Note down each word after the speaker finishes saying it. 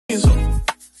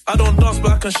I don't dance,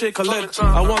 but I can shake a leg.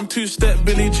 I want two-step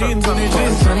Billie Jean, Billie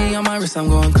Jean. Money on my wrist, I'm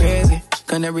going crazy.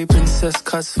 Canary princess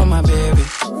cuts for my baby.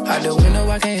 Out the window,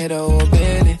 I can hit a whole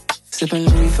belly. Sipping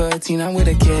Louis 13, I'm with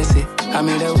a Cassie. I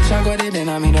made a wish, I got it, then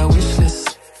I made a wish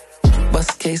list.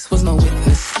 Bust case was no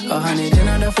witness. 100 in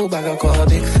on the full bag, I call her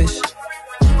big fish.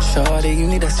 Shorty, you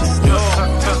need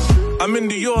assistance. I'm in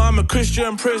the I'm a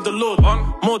Christian, praise the Lord.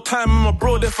 More time in my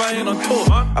broad if I ain't on tour.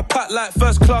 I pack like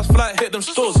first class flight, hit them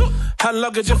stores. Hand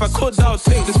luggage if I could, I'll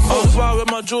take this pose. Wow, with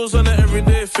my jewels on an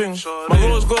everyday thing. My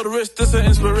rose gold wrist, this an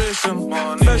inspiration.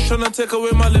 Flesh tryna take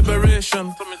away my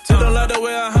liberation. They don't like the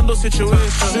way I handle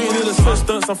situations. She need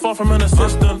assistance, I'm far from an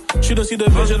assistant. She don't see the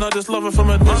vision, I just love her from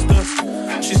a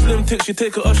distance. She slim tick, she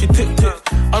take it off, she tick tick.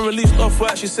 Unreleased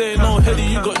off-white, she say no, Heady,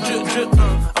 you got drip drip.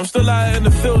 I'm still out in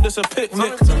the field, it's a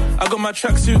picnic. I got my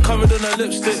tracksuit covered in her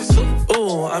lipstick.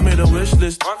 Ooh, I made a wish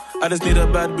list. I just need a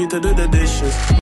bad beat to do the dishes.